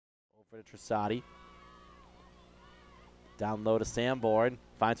For the Trissati. Down low to Sanborn.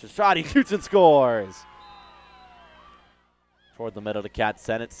 Finds Trissati, shoots and scores. Toward the middle to Cat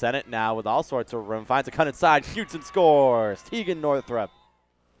Sennett. Sennett now with all sorts of room. Finds a cut inside, shoots and scores. Tegan Northrup.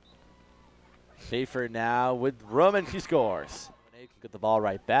 Schaefer now with room and she scores. They can get the ball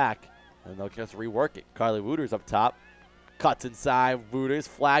right back and they'll just rework it. Carly Wooters up top. Cuts inside, Wooters,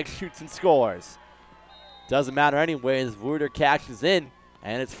 flag, shoots and scores. Doesn't matter anyways, Wooter cashes in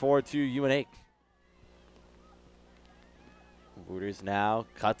and it's 4-2 UNH. Wooters now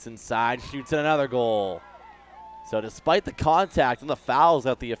cuts inside, shoots another goal. So despite the contact and the fouls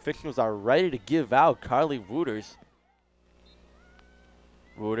that the officials are ready to give out, Carly Wooters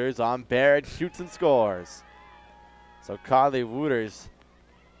on Barrett, shoots and scores. So Carly Wooters,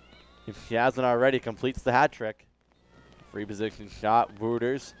 if she hasn't already, completes the hat trick. Free position shot,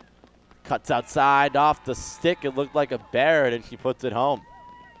 Wooters cuts outside off the stick. It looked like a Barrett and she puts it home.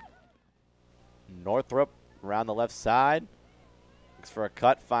 Northrup around the left side. Looks for a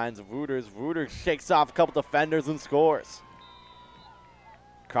cut, finds Wooters. Wooters shakes off a couple defenders and scores.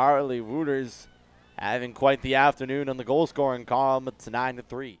 Carly Wooters having quite the afternoon on the goal scoring column. It's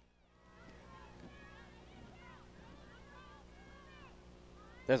 9-3.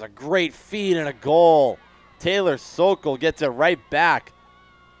 There's a great feed and a goal. Taylor Sokol gets it right back.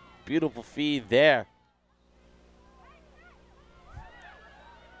 Beautiful feed there.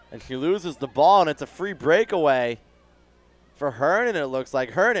 And she loses the ball, and it's a free breakaway for Hernan, it looks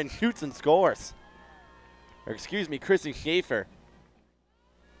like. Hernan shoots and scores. Or excuse me, Chrissy Schaefer.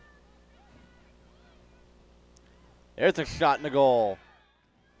 There's a shot and a goal.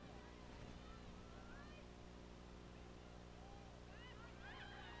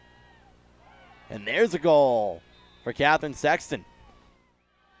 And there's a goal for Catherine Sexton.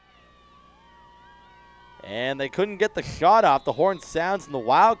 And they couldn't get the shot off. The horn sounds and the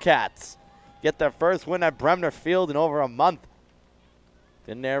Wildcats get their first win at Bremner Field in over a month.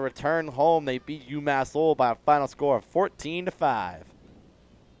 In their return home, they beat UMass Lowell by a final score of 14-5.